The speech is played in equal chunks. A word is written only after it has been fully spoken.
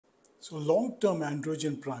So long-term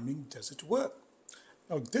androgen priming, does it work?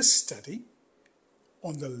 Now this study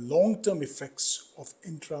on the long-term effects of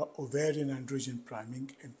intra-ovarian androgen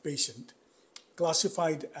priming in patients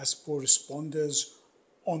classified as poor responders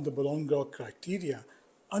on the Bologna criteria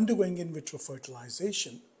undergoing in vitro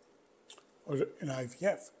fertilization or in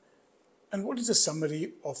IVF. And what is the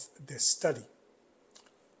summary of this study?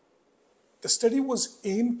 The study was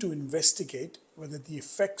aimed to investigate whether the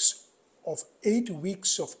effects of 8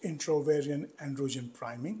 weeks of intra-ovarian androgen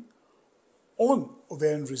priming on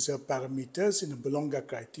ovarian reserve parameters in the Bologna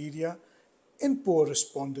criteria in poor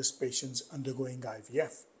responders patients undergoing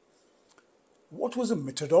IVF. What was the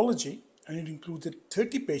methodology? And it included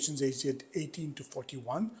 30 patients aged 18 to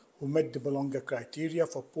 41 who met the Bologna criteria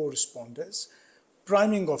for poor responders,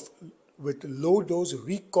 priming with low-dose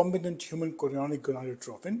recombinant human chorionic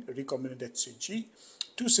gonadotropin, recombinant HCG,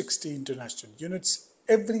 260 international units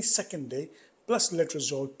every second day, plus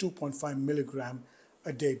letrozole 2.5 milligram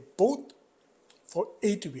a day, both for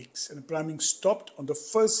 8 weeks, and priming stopped on the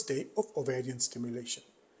first day of ovarian stimulation.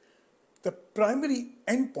 The primary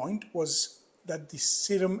endpoint was that the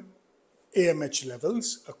serum AMH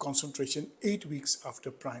levels, a concentration 8 weeks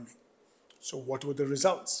after priming. So what were the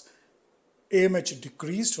results? AMH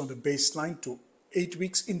decreased from the baseline to 8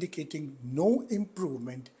 weeks, indicating no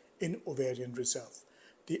improvement in ovarian reserve.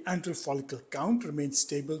 The antral follicle count remained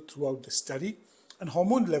stable throughout the study, and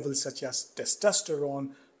hormone levels such as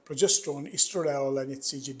testosterone, progesterone, estradiol, and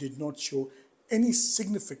HCG did not show any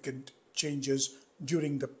significant changes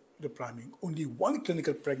during the priming. Only one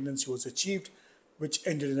clinical pregnancy was achieved, which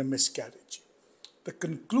ended in a miscarriage. The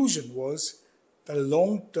conclusion was that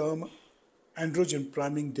long-term androgen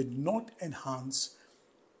priming did not enhance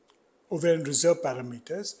ovarian reserve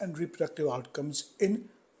parameters and reproductive outcomes in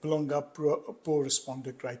Bologna poor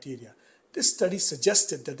responder criteria. This study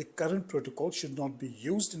suggested that the current protocol should not be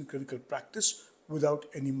used in clinical practice without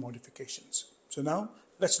any modifications. So now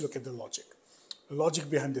let's look at the logic. The logic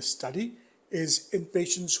behind this study is in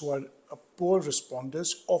patients who are poor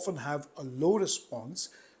responders often have a low response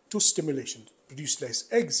to stimulation, produce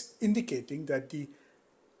less eggs, indicating that the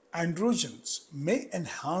androgens may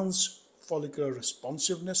enhance follicular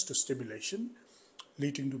responsiveness to stimulation,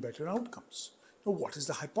 leading to better outcomes. Now, what is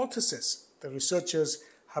the hypothesis? The researchers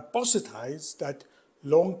hypothesized that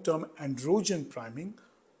long-term androgen priming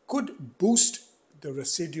could boost the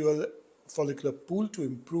residual follicular pool to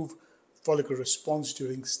improve follicular response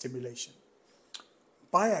during stimulation.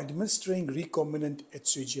 By administering recombinant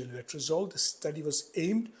HCG and letrozole, the study was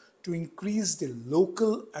aimed to increase the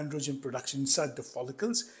local androgen production inside the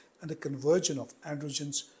follicles and the conversion of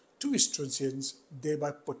androgens to estrogens,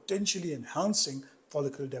 thereby potentially enhancing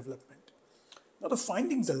follicle development. Now, the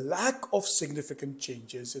findings, the lack of significant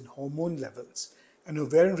changes in hormone levels and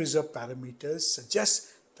ovarian reserve parameters suggest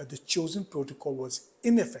that the chosen protocol was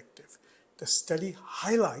ineffective. The study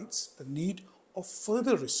highlights the need of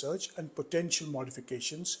further research and potential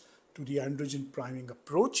modifications to the androgen priming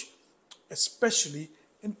approach, especially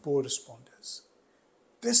in poor responders.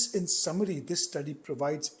 In summary, this study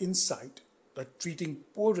provides insight that treating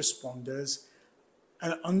poor responders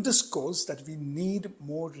and underscores that we need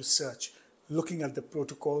more research looking at the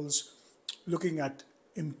protocols, looking at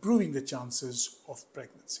improving the chances of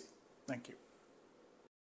pregnancy. Thank you.